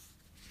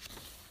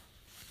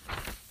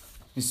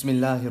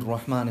Bismillahir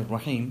Rahmanir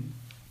Rahim.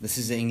 This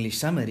is the English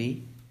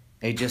summary,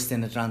 just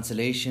in a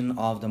translation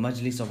of the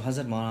Majlis of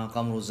Hazrat Maulana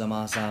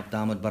Qamaruzzaman Sahab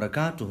Damat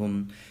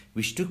Barakatuhum,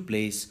 which took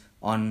place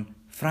on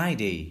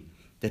Friday,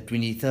 the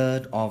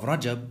 23rd of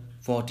Rajab,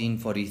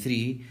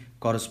 1443,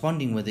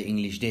 corresponding with the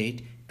English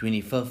date,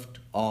 25th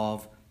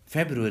of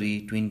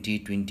February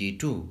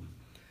 2022.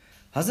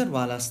 Hazrat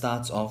Wala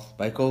starts off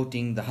by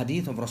quoting the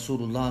hadith of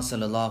Rasulullah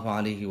sallallahu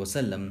alaihi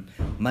wasallam,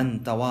 "Man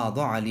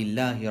tawadu'a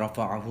lillahi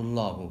rafa'ahu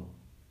Allahu."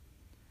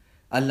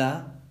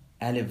 Allah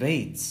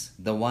elevates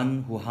the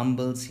one who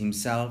humbles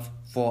himself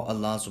for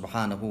Allah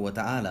subhanahu wa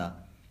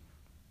ta'ala.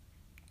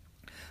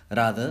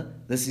 Rather,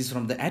 this is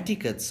from the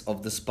etiquettes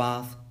of this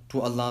path to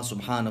Allah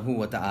subhanahu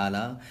wa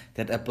ta'ala,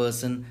 that a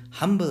person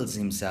humbles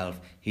himself,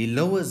 he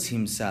lowers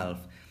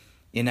himself,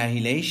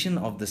 annihilation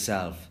of the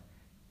self.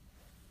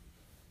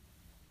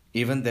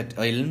 Even that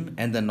ilm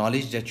and the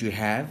knowledge that you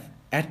have,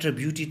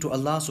 attribute it to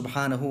Allah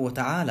subhanahu wa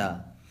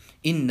ta'ala.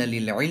 Inna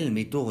lil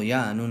ilmi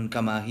tughyanun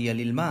kama hiya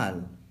lil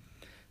mal.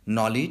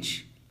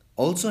 Knowledge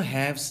also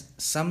has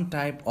some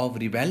type of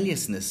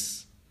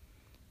rebelliousness,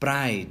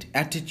 pride,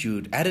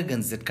 attitude,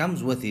 arrogance that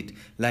comes with it,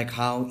 like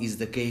how is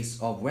the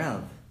case of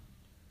wealth.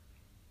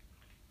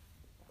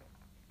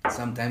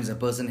 Sometimes a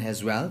person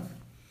has wealth,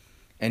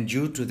 and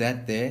due to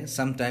that there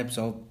some types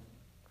of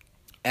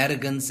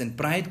arrogance and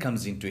pride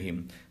comes into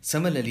him.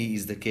 Similarly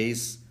is the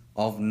case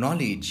of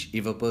knowledge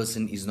if a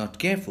person is not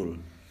careful.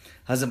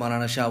 Hazrat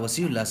Maulana Shah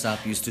Wasiullah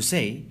Sahab used to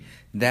say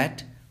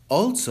that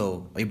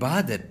also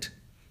ibadat,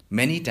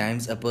 many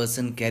times a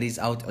person carries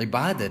out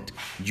ibadat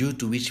due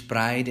to which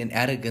pride and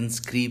arrogance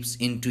creeps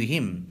into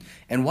him.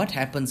 And what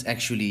happens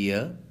actually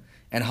here,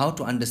 and how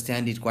to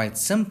understand it quite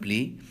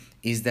simply,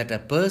 is that a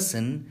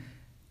person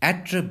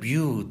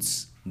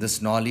attributes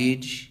this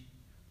knowledge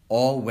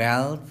or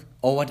wealth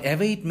or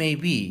whatever it may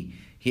be,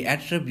 he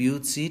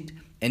attributes it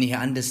and he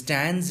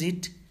understands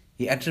it,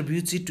 he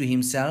attributes it to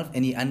himself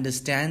and he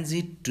understands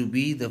it to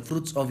be the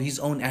fruits of his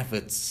own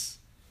efforts.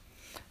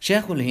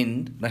 Shaykhul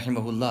Hind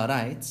rahimahullah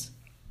writes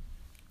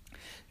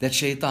that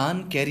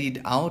Shaitan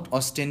carried out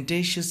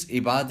ostentatious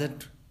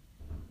ibadat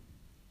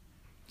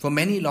for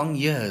many long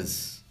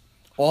years,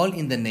 all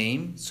in the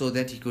name so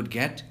that he could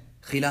get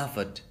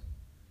khilafat,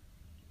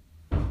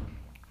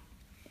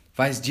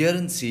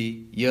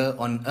 vicegerency here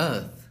on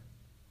earth.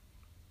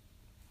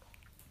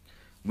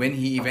 When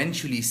he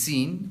eventually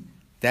seen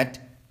that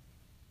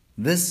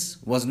this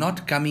was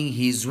not coming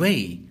his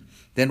way,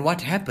 then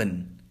what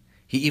happened?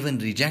 He even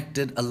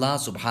rejected Allah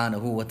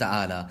subhanahu wa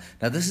ta'ala.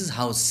 Now this is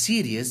how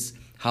serious,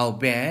 how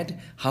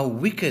bad, how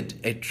wicked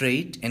a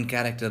trait and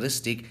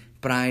characteristic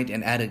pride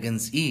and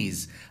arrogance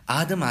is.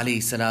 Adam alayhi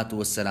salatu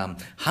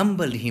wassalam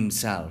humbled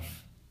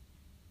himself.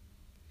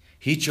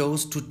 He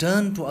chose to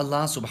turn to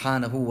Allah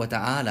subhanahu wa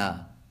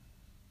ta'ala.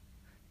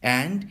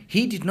 And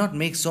he did not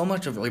make so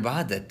much of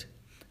ibadat.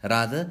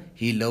 Rather,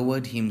 he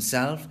lowered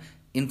himself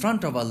in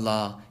front of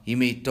Allah. He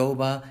made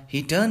tawbah.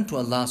 He turned to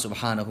Allah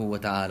subhanahu wa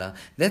ta'ala.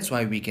 That's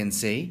why we can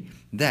say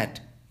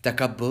that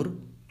takabbur,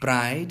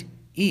 pride,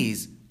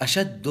 is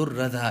ashaddur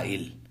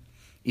radha'il.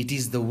 It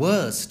is the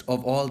worst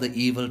of all the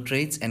evil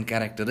traits and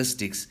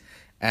characteristics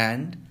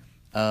and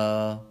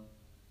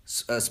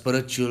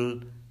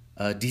spiritual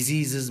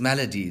diseases,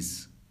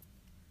 maladies.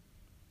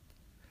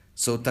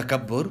 So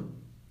takabbur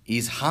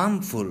is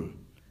harmful.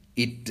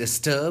 It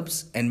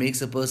disturbs and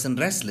makes a person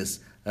restless.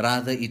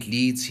 Rather, it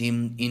leads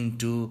him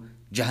into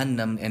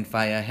Jahannam and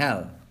fire,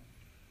 hell.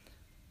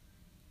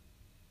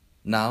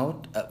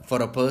 Now,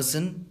 for a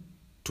person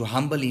to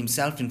humble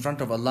himself in front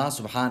of Allah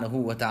subhanahu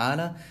wa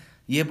ta'ala,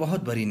 ye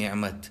bahut bari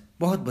ni'mat,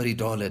 bahut bari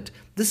daulat.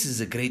 This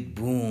is a great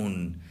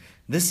boon.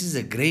 This is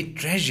a great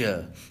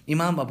treasure.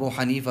 Imam Abu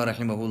Hanifa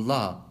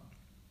rahimahullah,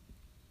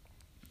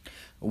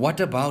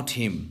 what about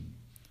him?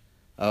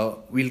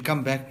 We'll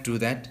come back to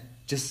that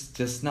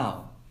just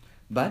now.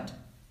 But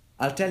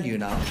I'll tell you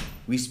now,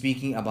 we're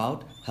speaking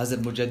about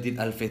Hazrat Mujaddid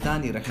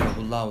al-Fitani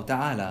rahimahullah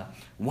ta'ala.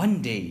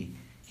 One day,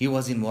 he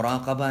was in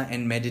muraqabah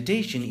and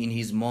meditation in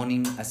his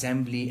morning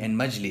assembly and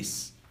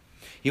majlis.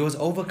 He was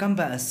overcome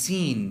by a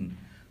scene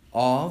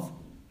of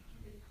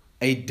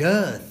a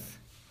dearth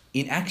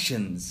in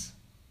actions.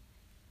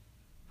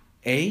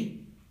 A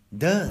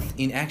dearth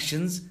in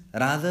actions,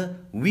 rather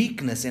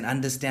weakness in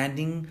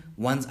understanding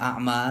one's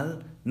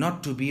a'mal,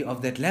 not to be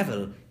of that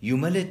level,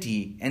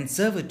 humility and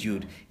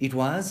servitude. It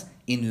was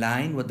in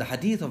line with the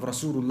hadith of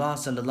Rasulullah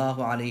sallallahu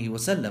alaihi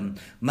wasallam,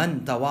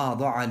 "Man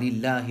tawadu'a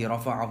lillahi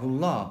rafa'ahu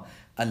Allah."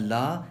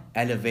 Allah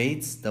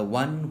elevates the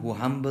one who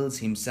humbles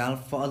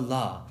himself for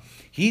Allah.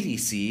 He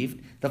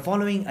received the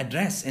following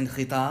address and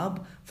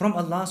khitab from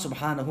Allah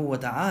subhanahu wa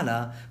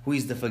ta'ala, who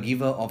is the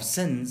forgiver of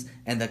sins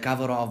and the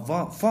coverer of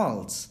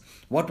faults.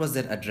 What was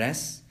that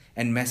address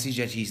and message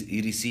that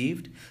he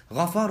received?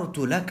 غفرت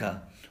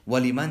لك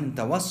ولمن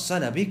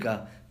توسل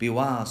بك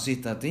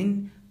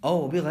بواسطة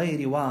أو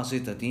بغير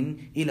واسطة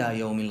إلى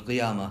يوم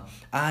القيامة.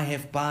 I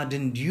have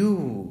pardoned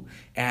you,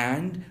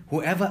 and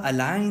whoever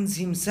aligns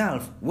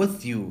himself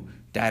with you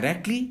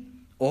directly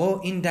or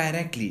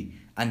indirectly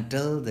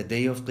until the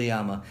day of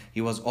Qiyamah.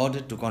 He was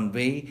ordered to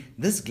convey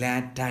this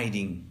glad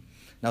tiding.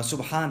 Now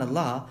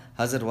subhanallah,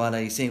 Hazrat Wala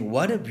is saying,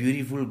 what a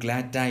beautiful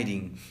glad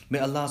tiding. May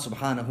Allah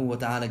subhanahu wa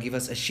ta'ala give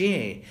us a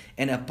share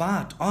and a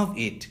part of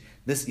it.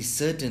 This is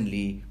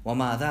certainly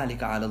وَمَا ذَلِكَ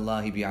عَلَى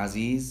اللَّهِ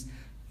بِعَزِيزٍ,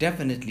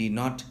 definitely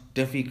not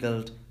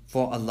difficult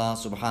for Allah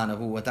subhanahu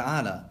wa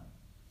ta'ala.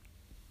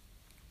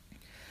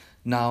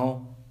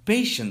 Now,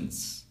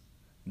 patience,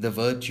 the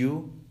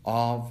virtue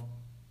of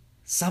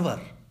sabr.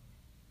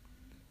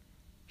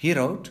 He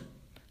wrote,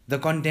 the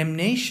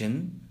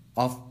condemnation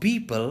of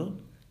people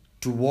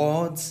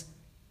towards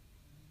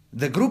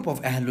the group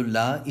of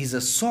Ahlullah is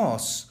a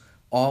source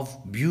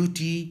of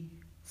beauty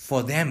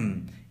for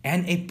them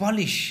and a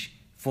polish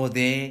for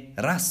their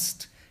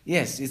rust.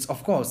 Yes, it's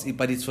of course,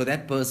 but it's for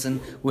that person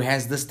who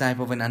has this type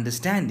of an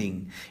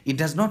understanding. It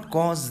does not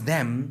cause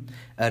them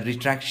a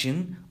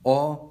retraction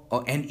or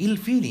an ill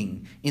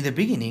feeling. In the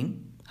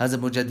beginning,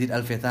 Hazrat Mujaddid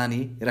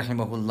Al-Fithani,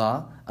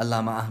 rahimahullah,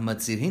 Allama Ahmad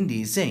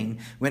Sirhindi is saying,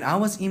 when I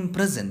was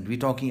imprisoned, we're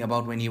talking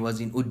about when he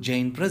was in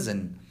Ujjain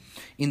prison,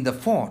 in the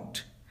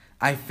fort,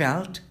 I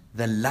felt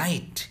the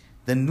light,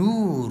 the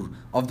noor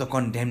of the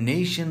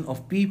condemnation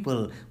of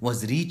people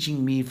was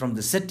reaching me from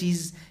the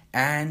cities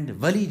and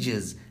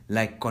villages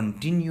like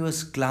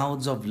continuous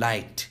clouds of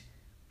light,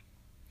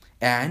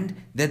 and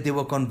that they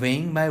were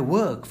conveying my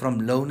work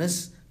from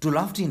lowness to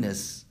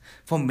loftiness.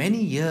 For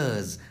many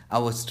years I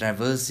was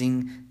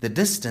traversing the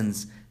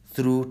distance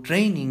through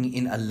training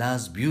in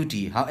Allah's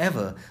beauty.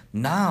 However,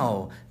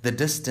 now the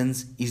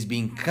distance is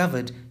being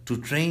covered to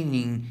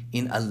training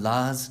in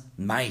Allah's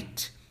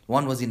might.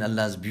 One was in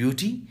Allah's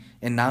beauty,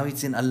 and now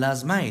it's in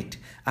Allah's might.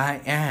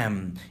 I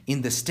am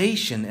in the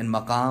station and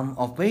maqam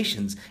of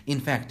patience. In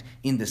fact,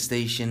 in the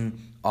station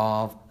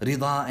of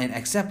rida and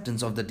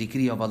acceptance of the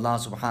decree of Allah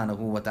subhanahu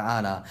wa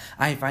ta'ala.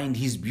 I find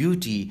His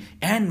beauty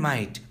and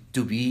might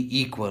to be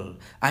equal.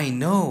 I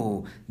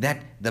know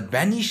that the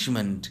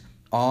banishment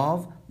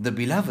of the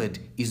beloved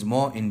is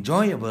more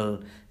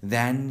enjoyable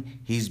than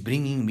His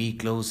bringing me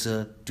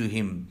closer to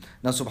Him.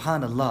 Now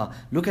subhanallah,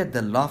 look at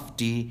the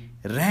lofty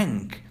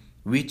rank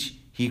which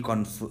he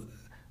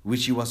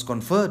was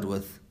conferred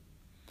with.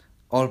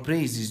 All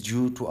praise is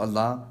due to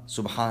Allah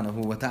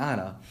subhanahu wa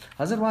ta'ala.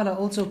 Hazrat Wala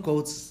also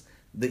quotes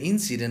the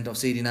incident of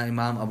Sayyidina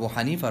Imam Abu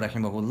Hanifa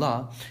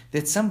rahimahullah,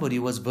 that somebody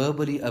was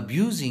verbally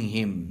abusing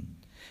him,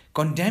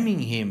 condemning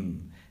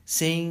him,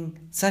 saying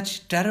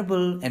such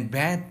terrible and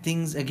bad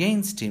things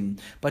against him.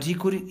 But he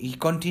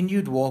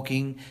continued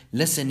walking,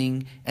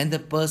 listening, and the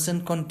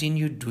person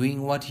continued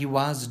doing what he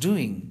was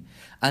doing,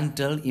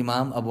 until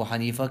Imam Abu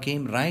Hanifa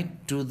came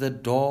right to the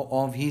door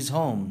of his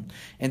home.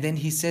 And then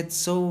he said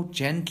so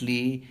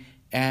gently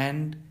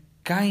and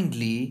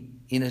kindly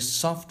in a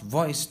soft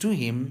voice to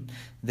him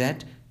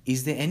that,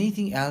 is there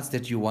anything else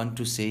that you want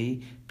to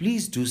say?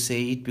 Please do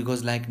say it,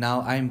 because like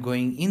now I am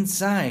going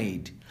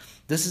inside.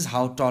 This is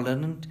how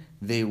tolerant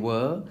they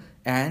were,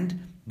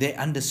 and they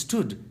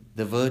understood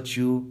the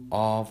virtue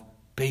of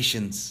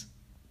patience.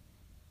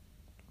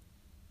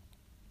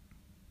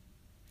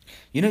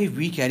 You know, if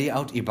we carry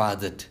out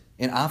ibadat,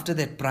 and after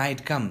that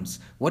pride comes,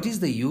 what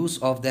is the use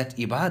of that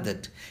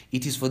ibadat?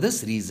 It is for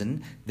this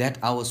reason that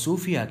our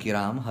Sufiya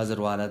Kiram, Hazrat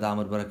Wala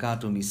Damat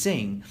Barakatum, is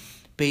saying,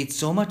 paid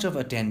so much of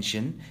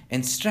attention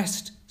and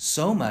stressed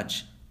so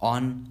much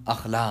on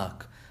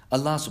akhlaq.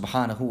 Allah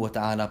subhanahu wa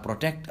ta'ala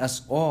protect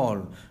us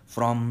all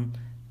from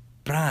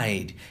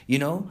pride. You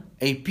know,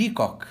 a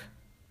peacock,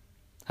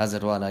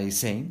 Hazrat Wala is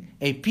saying,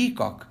 a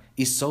peacock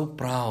is so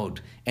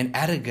proud and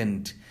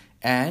arrogant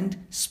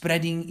and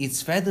spreading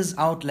its feathers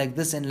out like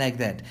this and like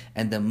that,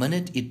 and the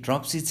minute it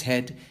drops its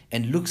head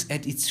and looks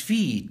at its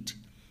feet,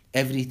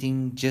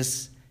 everything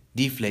just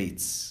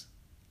deflates.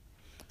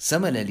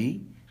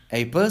 Similarly,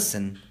 a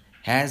person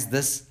has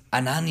this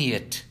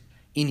ananiyat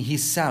in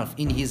his self,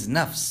 in his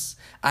nafs.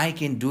 I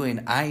can do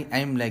and I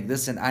am like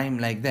this and I am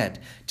like that.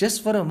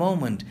 Just for a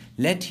moment,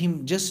 let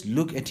him just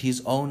look at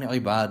his own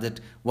ibadat.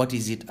 What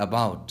is it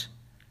about?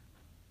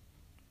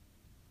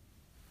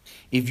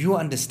 If you are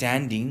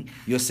understanding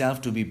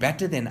yourself to be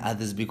better than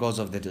others because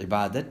of that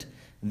ibadat,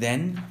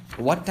 then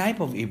what type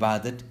of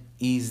ibadat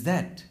is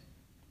that?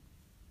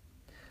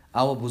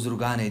 Our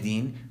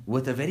Buzurgan-e-Deen,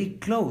 with a very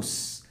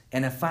close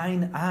and a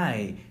fine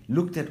eye,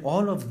 looked at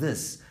all of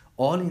this,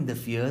 all in the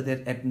fear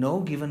that at no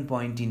given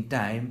point in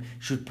time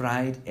should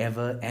pride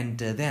ever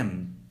enter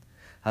them.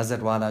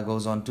 Hazrat Wala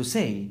goes on to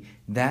say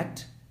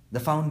that the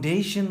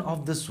foundation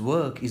of this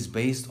work is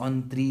based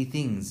on three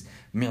things.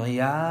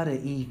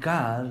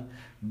 Mi'yar-e-ikar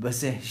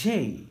baseh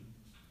shay,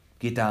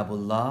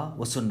 Kitabullah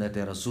wa Sunnat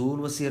Rasul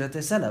wa Sirat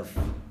Salaf.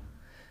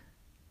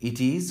 It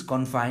is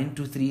confined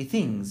to three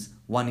things.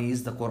 One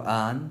is the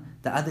Quran,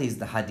 the other is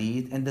the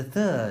Hadith, and the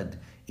third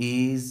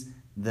is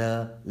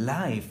the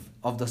life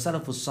of the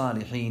Salafus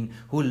Salihin,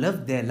 who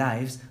lived their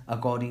lives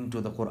according to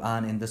the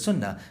Quran and the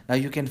Sunnah. Now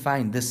you can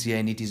find this here,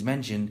 and it is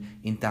mentioned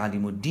in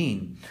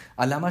Ta'limuddin.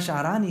 Allama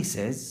Sha'rani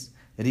says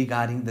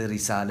regarding the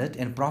Risalat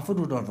and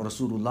prophethood of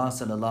Rasulullah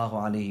sallallahu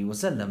alaihi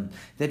wasallam,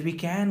 that we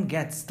can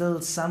get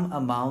still some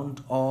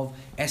amount of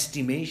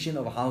estimation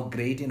of how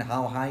great and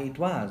how high it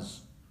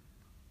was.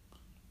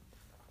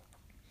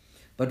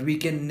 But we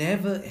can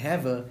never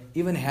ever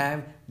even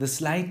have the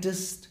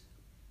slightest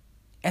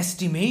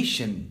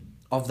estimation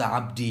of the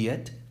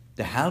abdiyat,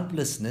 the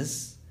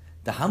helplessness,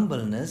 the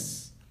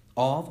humbleness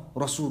of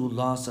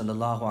Rasulullah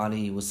sallallahu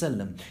alaihi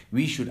wasallam.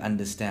 We should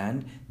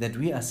understand that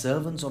we are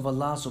servants of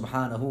Allah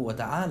subhanahu wa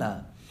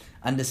ta'ala.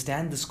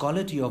 Understand this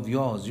quality of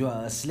yours. You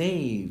are a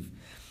slave.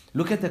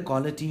 Look at the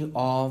quality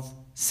of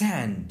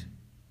sand.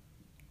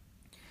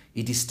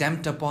 It is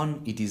stamped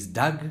upon, it is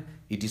dug,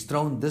 it is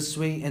thrown this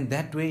way and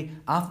that way.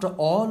 After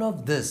all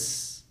of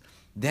this,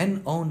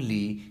 then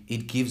only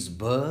it gives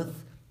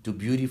birth to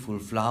beautiful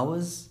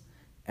flowers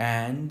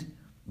and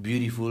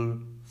beautiful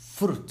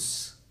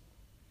fruits.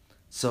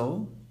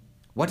 So,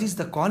 what is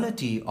the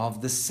quality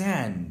of the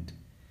sand?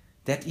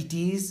 That it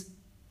is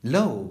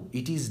low,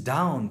 it is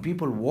down,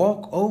 people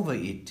walk over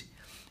it.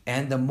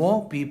 And the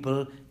more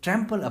people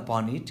trample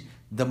upon it,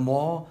 the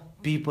more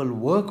people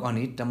work on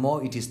it, the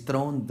more it is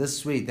thrown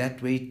this way,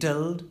 that way,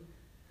 tilled,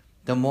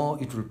 the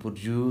more it will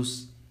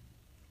produce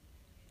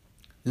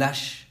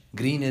lush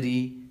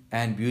greenery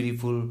and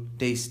beautiful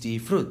tasty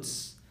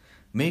fruits.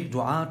 Make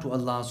dua to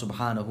Allah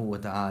subhanahu wa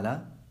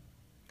ta'ala.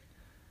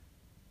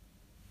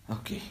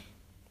 Okay,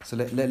 so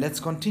let's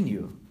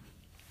continue.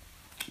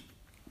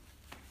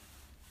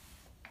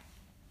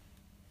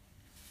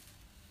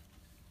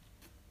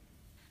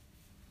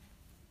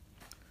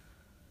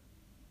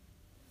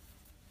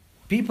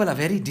 People are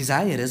very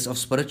desirous of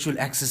spiritual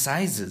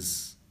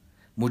exercises.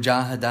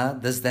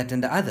 Mujahada, this, that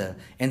and the other,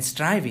 and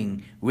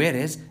striving,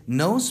 whereas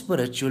no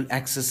spiritual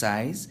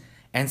exercise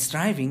and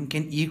striving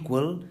can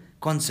equal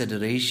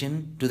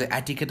consideration to the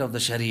etiquette of the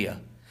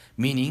Sharia,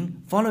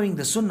 meaning following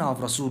the Sunnah of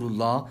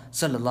Rasulullah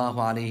sallallahu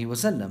alaihi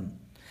wasallam.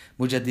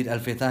 Mujaddid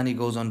al-Fithani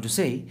goes on to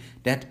say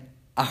that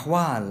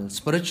ahwal,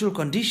 spiritual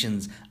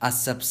conditions, are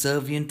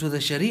subservient to the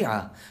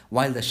Sharia,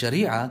 while the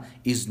Sharia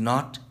is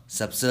not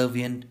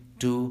subservient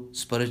to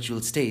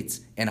spiritual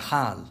states and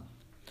hal.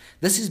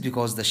 This is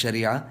because the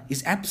Sharia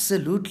is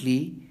absolute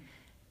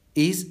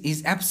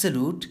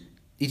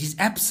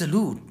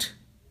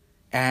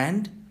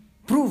and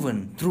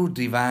proven through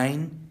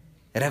divine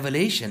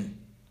revelation.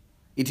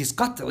 It is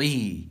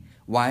qat'i,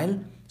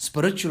 while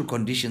spiritual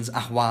conditions,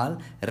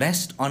 ahwal,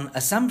 rest on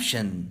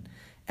assumption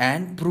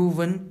and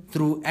proven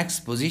through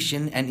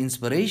exposition and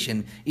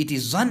inspiration. It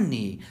is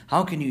zanni.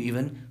 How can you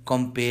even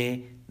compare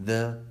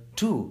the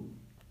two?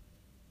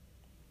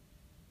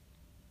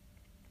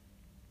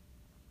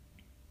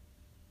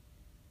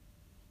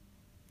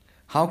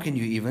 How can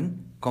you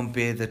even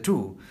compare the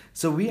two?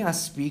 So we are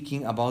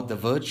speaking about the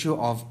virtue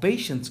of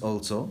patience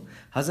also.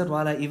 Hazrat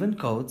Wala even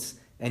quotes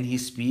and he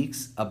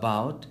speaks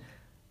about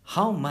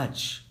how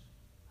much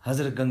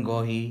Hazrat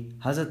Gangohi,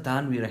 Hazrat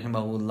Tanvi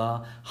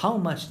rahimahullah, how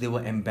much they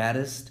were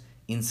embarrassed,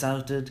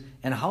 insulted,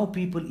 and how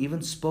people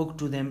even spoke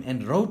to them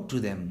and wrote to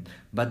them,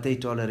 but they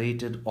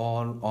tolerated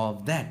all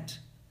of that.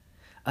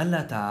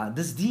 Allah Ta'ala,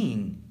 this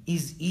deen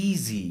is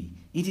easy.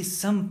 It is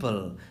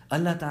simple.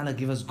 Allah Ta'ala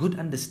give us good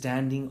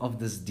understanding of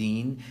this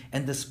deen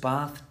and this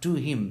path to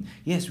Him.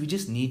 Yes, we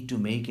just need to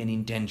make an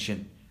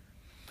intention.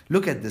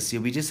 Look at this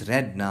here. We just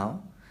read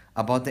now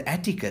about the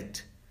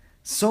etiquette.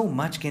 So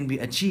much can be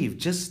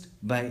achieved just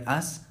by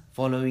us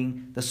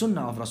following the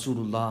Sunnah of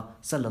Rasulullah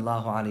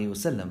sallallahu alaihi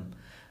wasallam.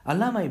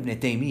 Allāmah ibn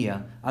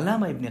Taymiyyah,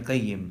 Allāmah ibn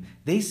Qayyim,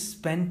 they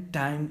spent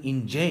time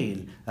in jail.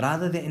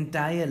 Rather, their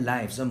entire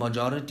lives, a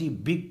majority,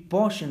 big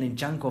portion and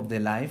chunk of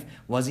their life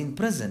was in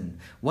prison.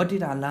 What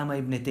did Allāmah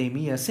ibn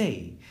Taymiyyah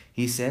say?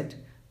 He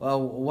said,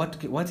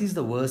 what is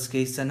the worst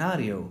case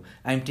scenario?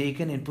 I'm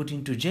taken and put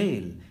into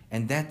jail.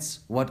 And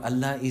that's what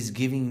Allah is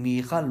giving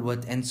me,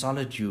 khalwat and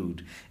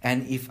solitude.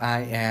 And if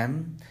I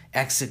am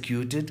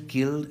executed,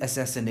 killed,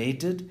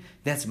 assassinated,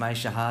 that's my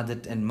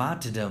shahadat and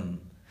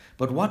martyrdom.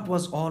 But what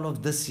was all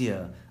of this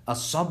here?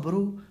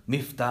 As-sabru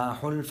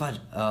miftahul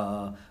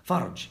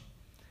farj.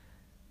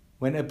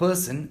 When a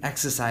person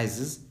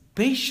exercises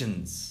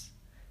patience,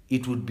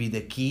 it would be the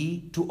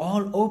key to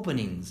all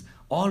openings,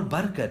 all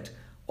barakat,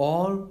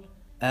 all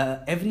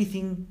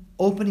everything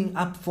opening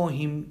up for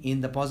him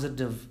in the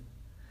positive.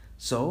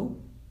 So,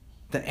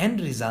 the end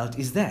result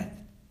is that.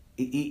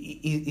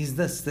 Is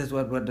this? That's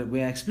what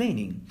we are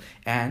explaining.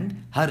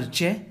 And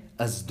harche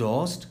as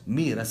dost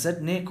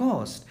mirasad ne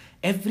cost.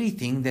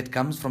 Everything that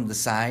comes from the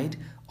side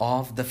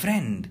of the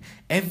friend,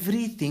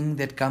 everything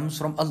that comes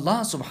from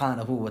Allah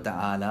subhanahu wa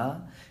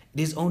ta'ala,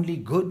 it is only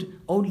good,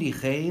 only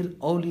khair,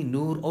 only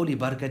nur, only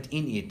barakat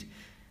in it.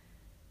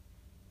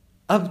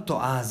 Ab to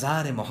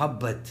azar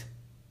mohabbat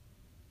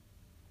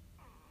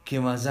ke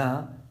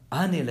maza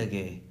aane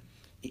lage.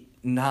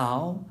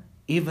 Now,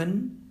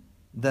 even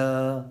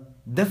the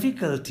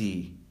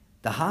difficulty,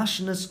 the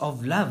harshness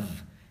of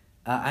love,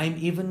 I'm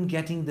even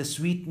getting the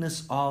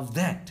sweetness of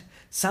that.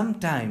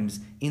 Sometimes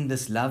in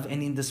this love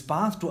and in this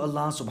path to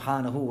Allah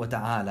subhanahu wa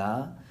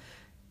ta'ala,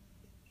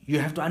 you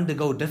have to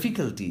undergo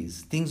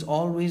difficulties. Things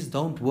always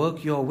don't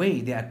work your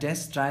way. There are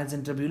tests, trials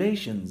and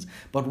tribulations.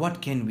 But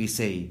what can we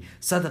say?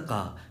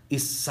 Sadaqah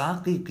is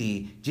saqi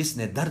ki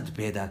jisne dard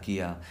paida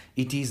kiya.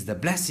 It is the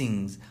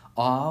blessings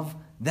of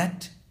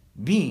that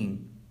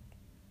being,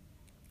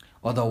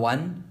 or the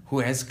one who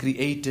has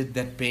created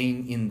that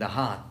pain in the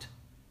heart.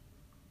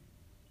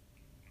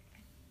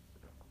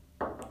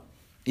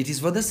 It is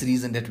for this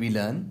reason that we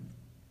learn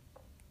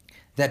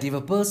that if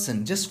a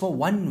person just for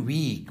 1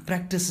 week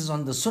practices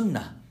on the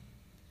sunnah,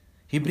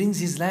 he brings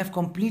his life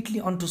completely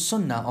onto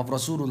sunnah of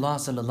Rasulullah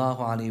sallallahu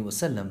alaihi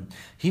wasallam,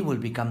 he will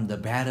become the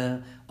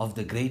bearer of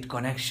the great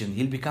connection.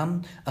 He'll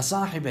become a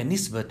sahib and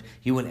nisbat.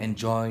 He will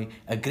enjoy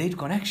a great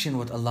connection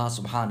with Allah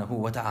subhanahu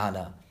wa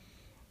ta'ala.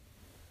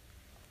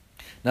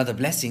 Now the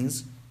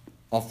blessings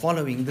of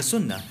following the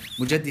sunnah.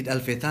 Mujaddid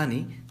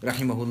al-Faythani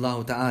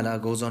rahimahullah ta'ala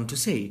goes on to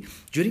say,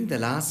 during the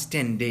last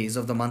 10 days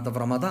of the month of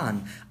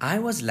Ramadan, I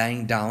was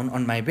lying down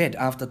on my bed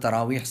after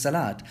Taraweeh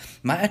Salat.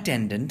 My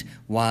attendant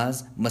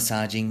was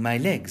massaging my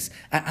legs.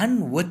 I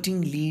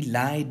unwittingly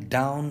lied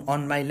down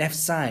on my left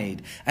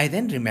side. I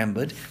then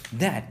remembered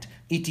that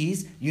it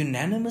is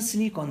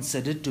unanimously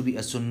considered to be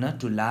a sunnah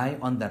to lie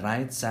on the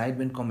right side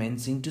when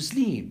commencing to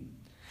sleep,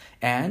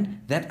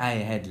 and that I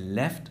had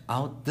left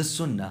out the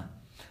sunnah.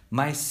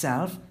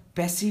 Myself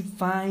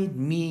pacified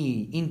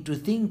me into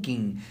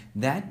thinking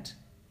that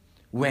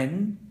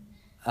when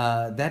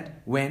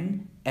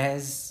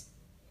this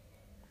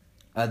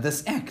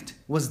act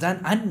was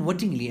done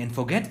unwittingly and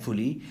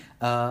forgetfully,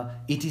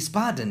 it is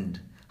pardoned.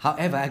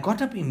 However, I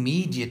got up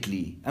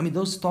immediately.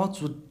 Those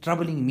thoughts were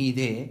troubling me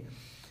there,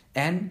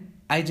 and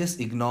I just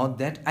ignored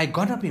that. I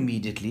got up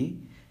immediately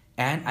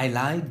and I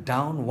lied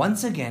down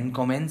once again,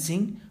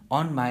 commencing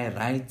on my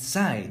right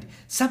side.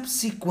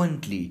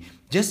 Subsequently,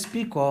 just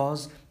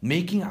because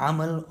making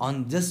amal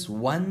on this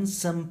one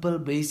simple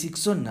basic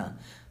sunnah,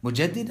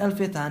 Mujaddid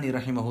al-Faythani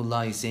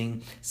rahimahullah is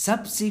saying,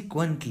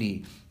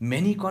 subsequently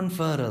many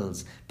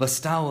conferrals,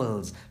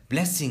 bestowals,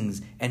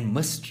 blessings and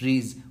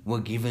mysteries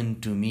were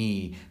given to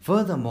me.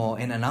 Furthermore,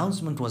 an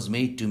announcement was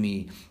made to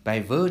me,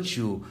 by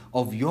virtue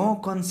of your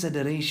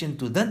consideration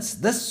to this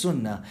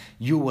sunnah,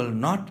 you will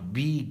not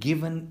be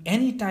given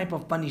any type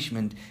of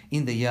punishment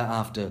in the year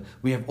after.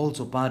 We have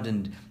also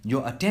pardoned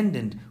your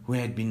attendant who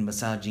had been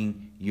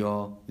massaging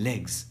your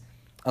legs.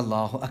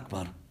 Allahu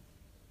Akbar.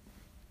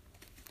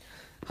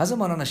 Hazrat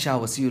Maulana Shah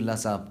Wasiullah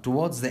Sahab,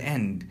 towards the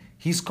end,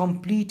 his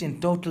complete and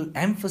total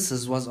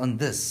emphasis was on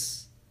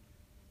this: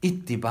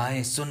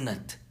 ittiba-e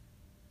sunnat.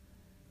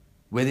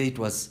 Whether it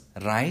was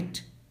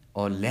right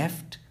or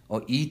left,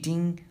 or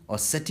eating or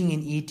sitting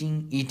and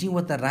eating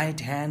with the right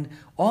hand,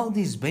 all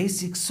these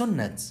basic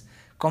sunnats,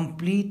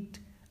 complete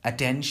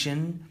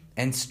attention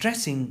and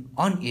stressing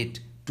on it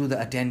to the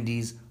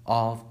attendees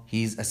of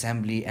his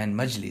assembly and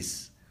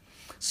majlis.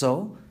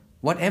 So,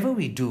 whatever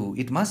we do,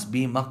 it must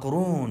be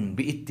maqroon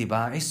bi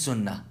ittiba'i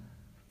sunnah.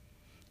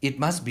 It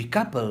must be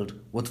coupled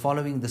with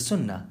following the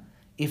sunnah.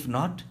 If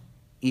not,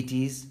 it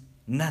is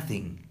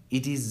nothing.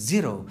 It is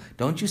zero.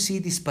 Don't you see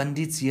these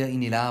pandits here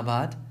in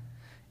Allāhābād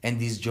and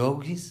these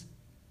yogis?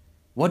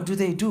 What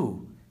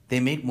do?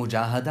 They make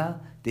mujahada.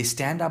 They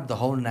stand up the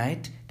whole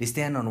night. They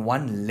stand on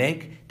one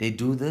leg. They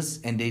do this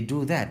and they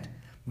do that.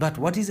 But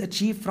what is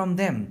achieved from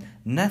them?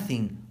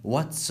 Nothing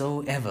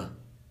whatsoever.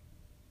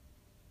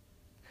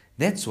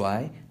 That's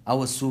why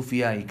our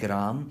Sufiya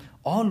Ikram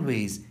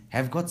always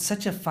have got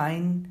such a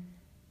fine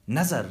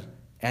nazar,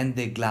 and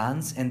they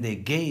glance and they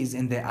gaze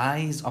and their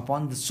eyes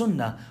upon the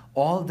sunnah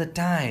all the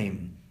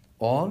time.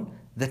 All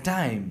the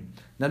time.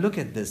 Now look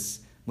at this.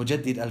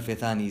 Mujaddid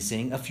al-Faythani is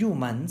saying, a few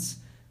months,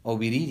 or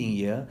we're reading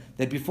here,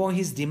 that before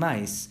his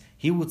demise,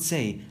 he would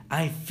say,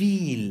 I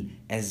feel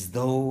as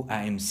though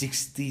I am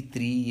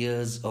 63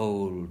 years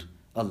old.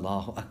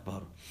 Allahu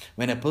Akbar.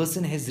 When a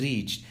person has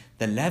reached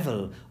the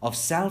level of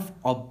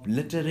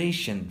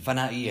self-obliteration,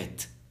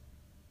 fana'iyat,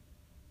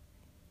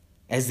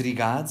 as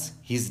regards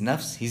his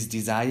nafs, his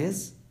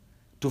desires,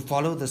 to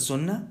follow the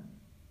sunnah,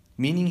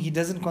 meaning he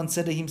doesn't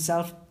consider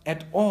himself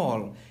at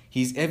all,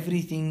 his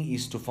everything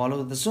is to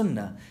follow the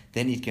sunnah,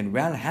 then it can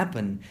well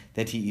happen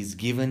that he is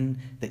given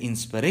the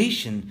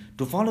inspiration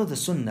to follow the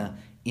sunnah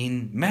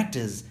in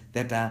matters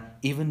that are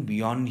even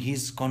beyond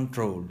his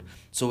control.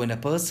 So when a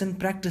person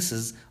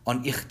practices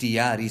on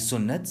ikhtiyari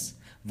sunnats,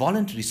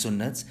 voluntary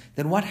sunnats,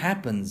 then what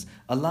happens?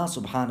 Allah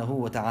subhanahu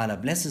wa ta'ala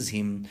blesses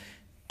him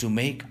to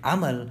make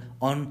amal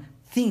on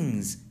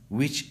things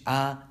which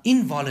are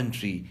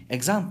involuntary.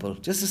 Example,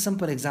 just a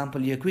simple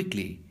example here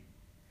quickly.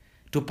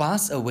 To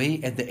pass away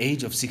at the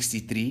age of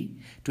 63,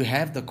 to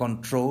have the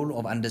control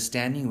of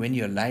understanding when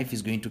your life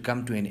is going to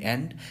come to an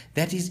end,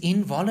 that is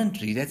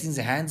involuntary, that's in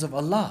the hands of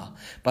Allah.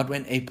 But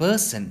when a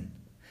person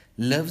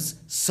lives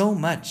so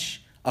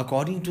much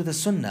according to the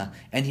sunnah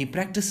and he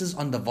practices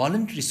on the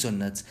voluntary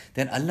sunnats,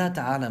 then Allah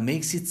Ta'ala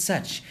makes it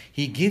such,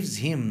 He gives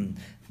him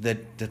the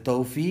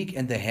tawfiq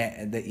and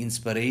the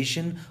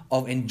inspiration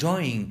of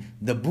enjoying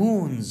the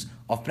boons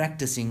of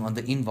practicing on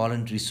the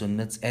involuntary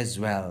sunnats as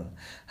well.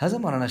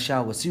 Hazrat Maulana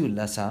Shah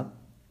Wasiullah Sahab,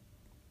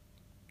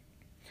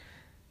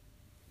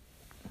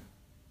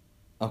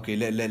 Okay,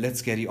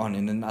 let's carry on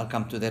and then I'll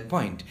come to that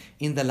point.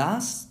 In the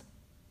last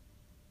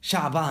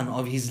Sha'ban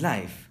of his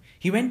life,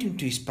 he went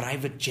into his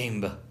private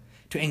chamber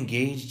to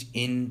engage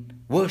in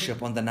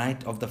worship on the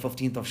night of the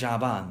 15th of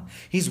Sha'ban.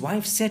 His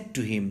wife said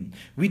to him,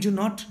 "We do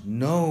not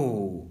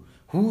know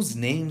whose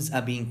names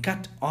are being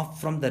cut off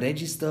from the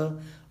register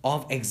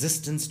of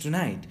existence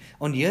tonight."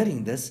 On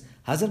hearing this,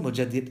 Hazrat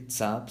Mujaddid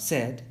Saab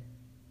said,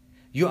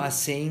 "You are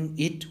saying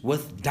it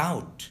with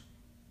doubt.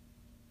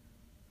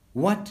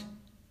 What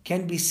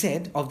can be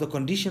said of the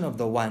condition of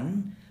the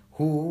one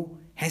who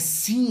has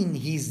seen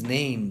his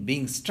name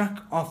being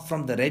struck off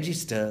from the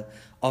register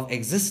of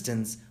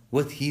existence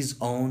with his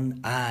own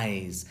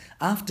eyes?"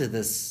 After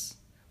this,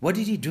 what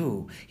did he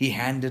do? He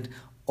handed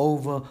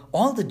over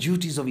all the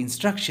duties of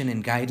instruction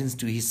and guidance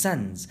to his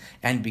sons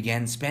and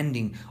began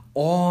spending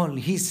all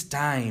his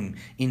time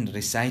in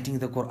reciting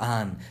the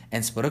Quran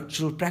and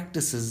spiritual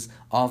practices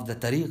of the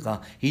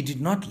tariqah. He did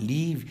not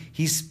leave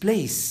his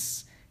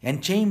place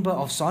and chamber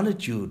of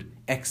solitude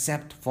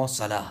except for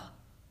salah.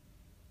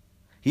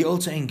 He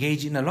also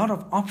engaged in a lot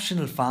of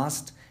optional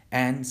fast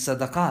and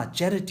sadaqah,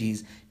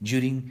 charities,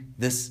 during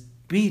this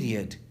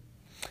period.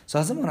 So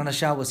Hazrat Maulana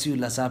Shah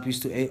Wasiullah Sahib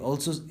used to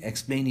also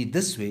explain it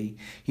this way.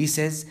 He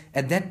says,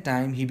 at that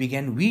time he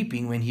began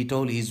weeping when he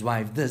told his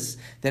wife this,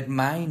 that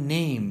my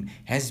name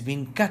has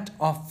been cut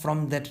off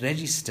from that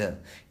register,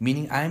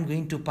 meaning I am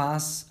going to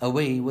pass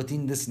away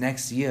within this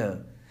next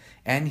year.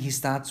 And he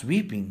starts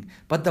weeping.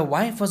 But the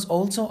wife was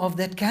also of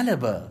that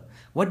caliber.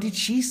 What did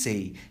she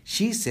say?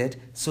 She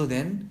said, "So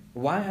then,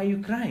 why are you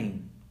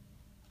crying?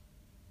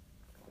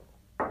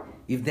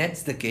 If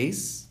that's the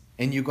case,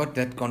 and you got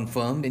that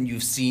confirmed, and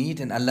you've seen it,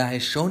 and Allah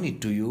has shown it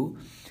to you,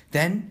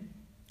 then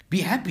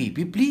be happy,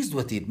 be pleased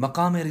with it.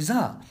 Maqam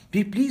riza,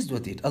 be pleased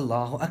with it.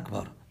 Allahu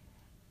Akbar."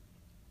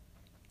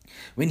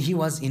 When he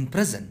was in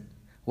prison,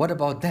 what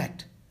about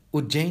that?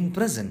 Ujjain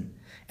prison.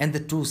 And the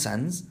two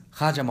sons,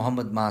 Khaja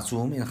Muhammad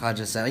Masoom and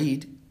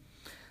Khaja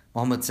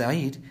Muhammad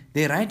Saeed,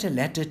 they write a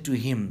letter to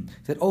him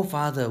that, "Oh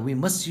father, we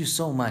miss you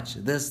so much,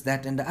 this,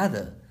 that and the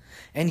other."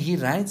 And he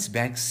writes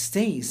back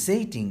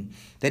stating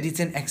that it's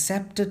an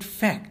accepted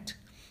fact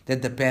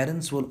that the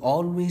parents will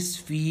always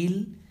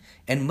feel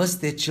and miss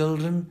their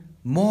children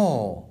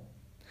more.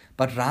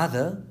 But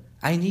rather,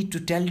 I need to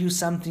tell you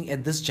something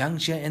at this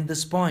juncture and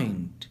this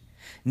point.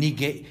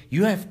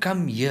 You have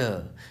come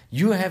here,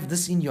 you have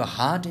this in your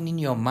heart and in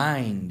your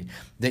mind,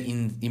 the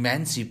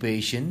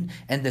emancipation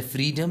and the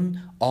freedom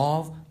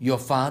of your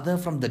father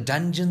from the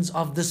dungeons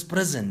of this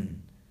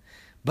prison.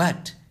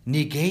 But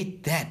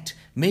negate that,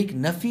 make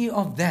nafi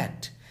of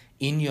that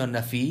in your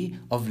nafi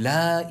of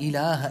La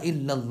ilaha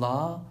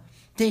illallah.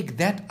 Take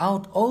that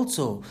out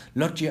also.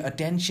 Let your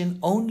attention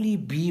only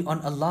be on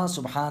Allah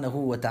subhanahu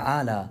wa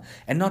ta'ala.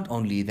 And not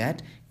only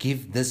that,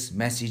 give this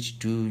message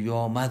to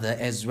your mother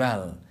as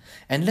well.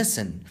 And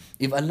listen,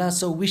 if Allah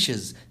so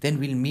wishes, then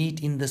we'll meet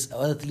in this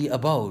earthly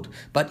abode.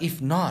 But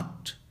if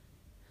not,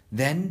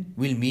 then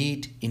we'll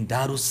meet in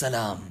Darus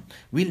Salam.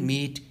 We'll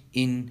meet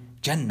in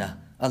Jannah.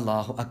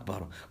 Allahu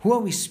Akbar. Who are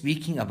we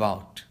speaking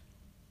about?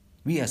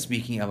 We are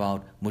speaking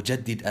about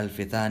Mujaddid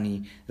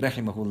al-Fithani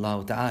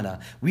rahimahullah ta'ala.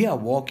 We are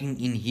walking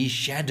in his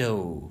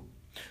shadow.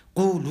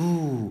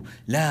 Qulu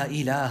la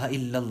ilaha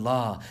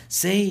illallah.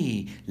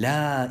 Say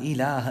la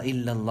ilaha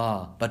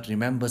illallah. But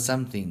remember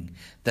something,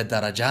 the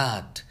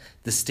darajat,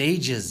 the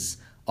stages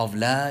of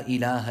la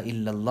ilaha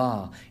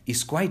illallah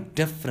is quite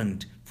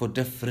different for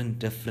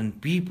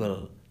different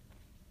people.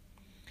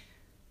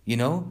 You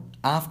know,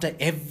 after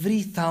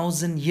every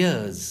 1,000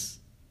 years,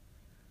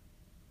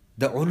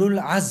 the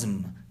ulul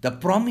azm, the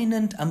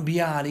prominent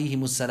Anbiya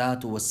alayhimus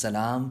salatu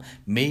wassalam,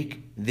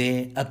 make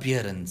their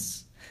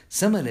appearance.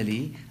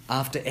 Similarly,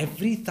 after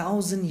every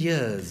 1,000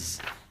 years,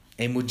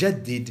 a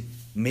Mujaddid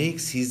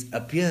makes his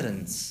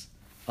appearance.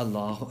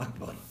 Allahu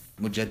Akbar.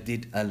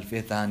 Mujaddid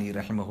al-Fithani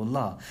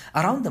rahimahullah.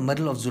 Around the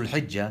middle of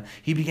Zulhijjah,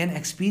 he began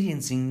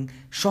experiencing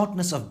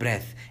shortness of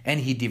breath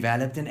and he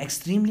developed an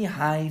extremely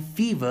high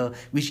fever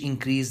which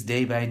increased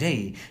day by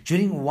day.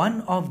 During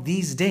one of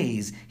these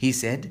days, he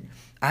said,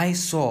 "I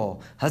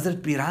saw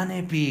Hazrat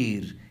Pirane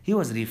Pir." He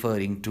was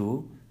referring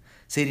to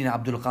Sayyidina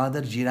Abdul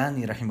Qadir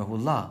Jilani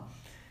rahimahullah.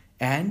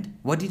 And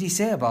what did he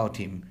say about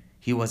him?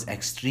 He was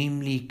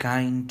extremely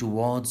kind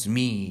towards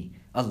me.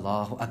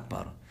 Allahu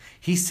Akbar.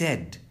 He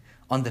said,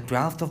 on the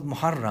 12th of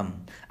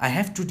Muharram, I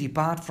have to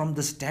depart from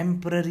this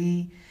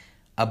temporary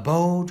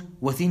abode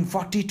within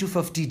 40 to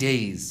 50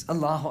 days.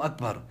 Allahu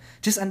Akbar.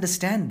 Just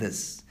understand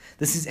this.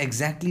 This is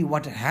exactly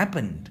what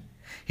happened.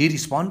 He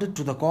responded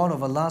to the call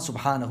of Allah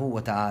subhanahu wa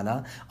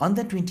ta'ala on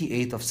the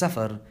 28th of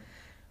Safar,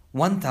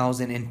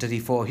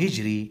 1034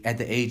 Hijri, at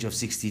the age of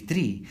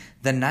 63.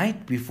 The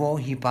night before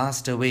he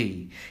passed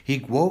away,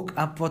 he woke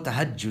up for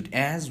tahajjud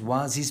as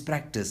was his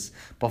practice,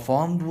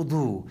 performed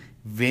wudu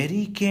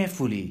very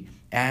carefully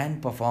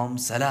and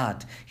performed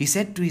salat. He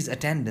said to his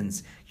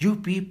attendants, "You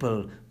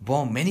people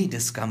bore many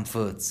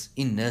discomforts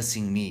in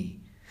nursing me.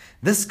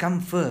 This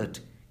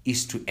comfort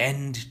is to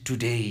end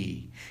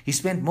today. He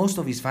spent most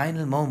of his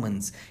final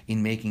moments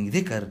in making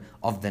dhikr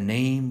of the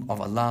name of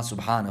Allah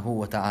subhanahu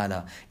wa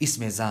ta'ala.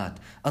 Isme Zat,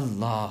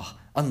 Allah,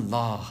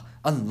 Allah,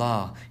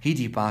 Allah. He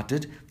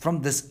departed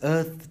from this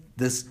earth,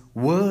 this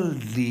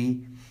world,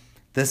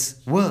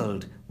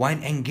 while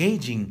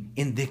engaging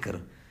in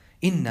dhikr.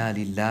 Inna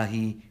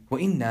lillahi wa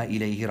inna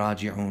ilayhi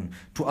raji'un.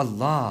 To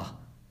Allah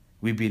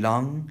we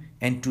belong,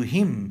 and to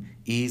Him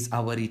is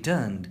our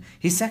return.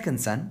 His second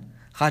son,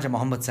 Khaja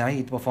Muhammad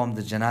Sa'id, performed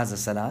the Janazah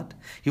Salat.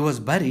 He was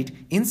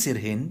buried in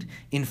Sirhind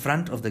in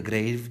front of the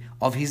grave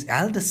of his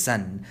eldest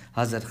son,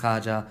 Hazrat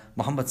Khaja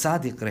Muhammad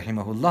Sadiq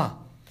rahimahullah.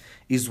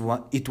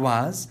 It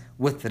was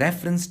with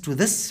reference to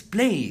this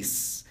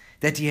place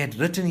that he had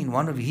written in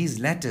one of his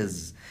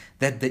letters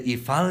that the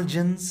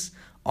effulgence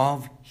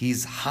of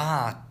his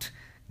heart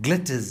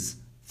glitters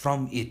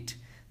from it.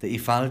 The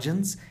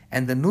effulgence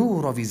and the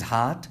nur of his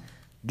heart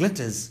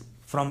glitters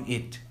from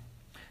it.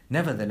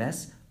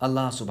 Nevertheless,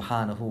 Allah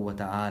subhanahu wa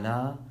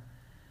ta'ala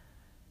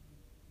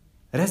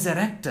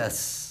resurrect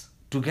us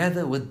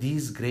together with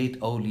these great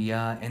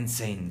awliya and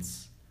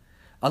saints.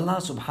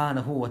 Allah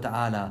subhanahu wa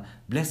ta'ala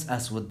bless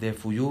us with their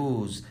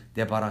fuyuz,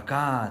 their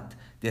barakat,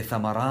 their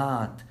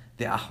thamarat,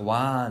 their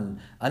ahwal.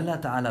 Allah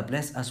ta'ala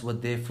bless us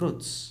with their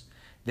fruits,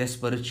 their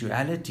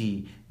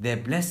spirituality, their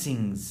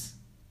blessings.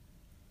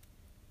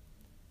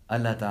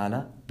 Allah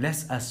ta'ala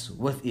bless us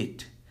with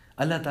it.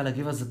 Allah ta'ala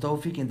give us the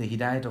tawfiq and the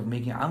hidayat of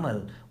making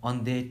amal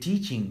on their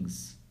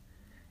teachings.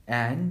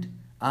 And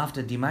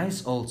after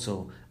demise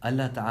also,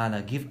 Allah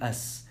ta'ala give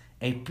us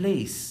a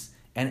place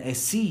and a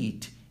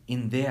seat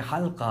in their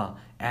halqa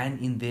and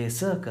in their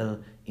circle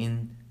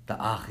in the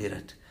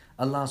akhirat.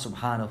 Allah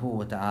subhanahu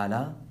wa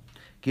ta'ala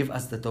give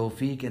us the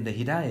tawfiq and the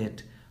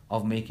hidayat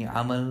of making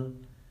amal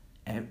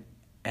and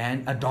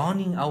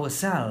adorning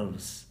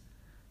ourselves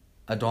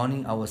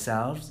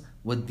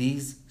with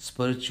these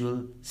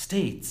spiritual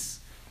states.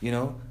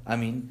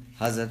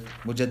 Hazrat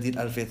Mujaddid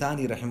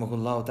Al-Faythani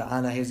rahimahullah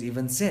ta'ala has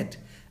even said,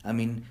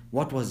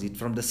 what was it?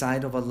 From the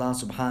side of Allah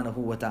subhanahu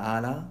wa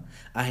ta'ala,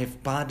 I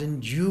have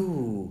pardoned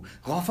you.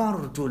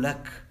 غفرت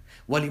لك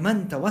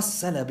ولمن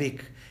توسل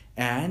بك.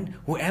 And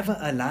whoever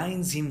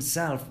aligns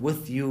himself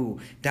with you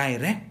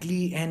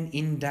directly and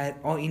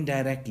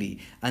indirectly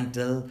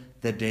until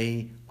the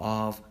day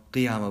of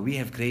Qiyamah. We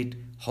have great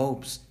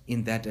hopes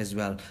in that as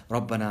well.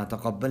 ربنا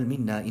تقبل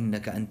منا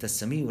إنك أنت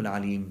السميع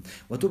العليم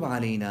وتب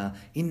علينا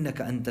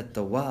إنك أنت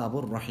التواب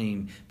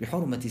الرحيم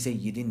بحرمة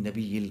سيد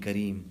النبي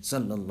الكريم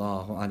صلى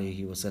الله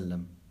عليه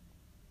وسلم.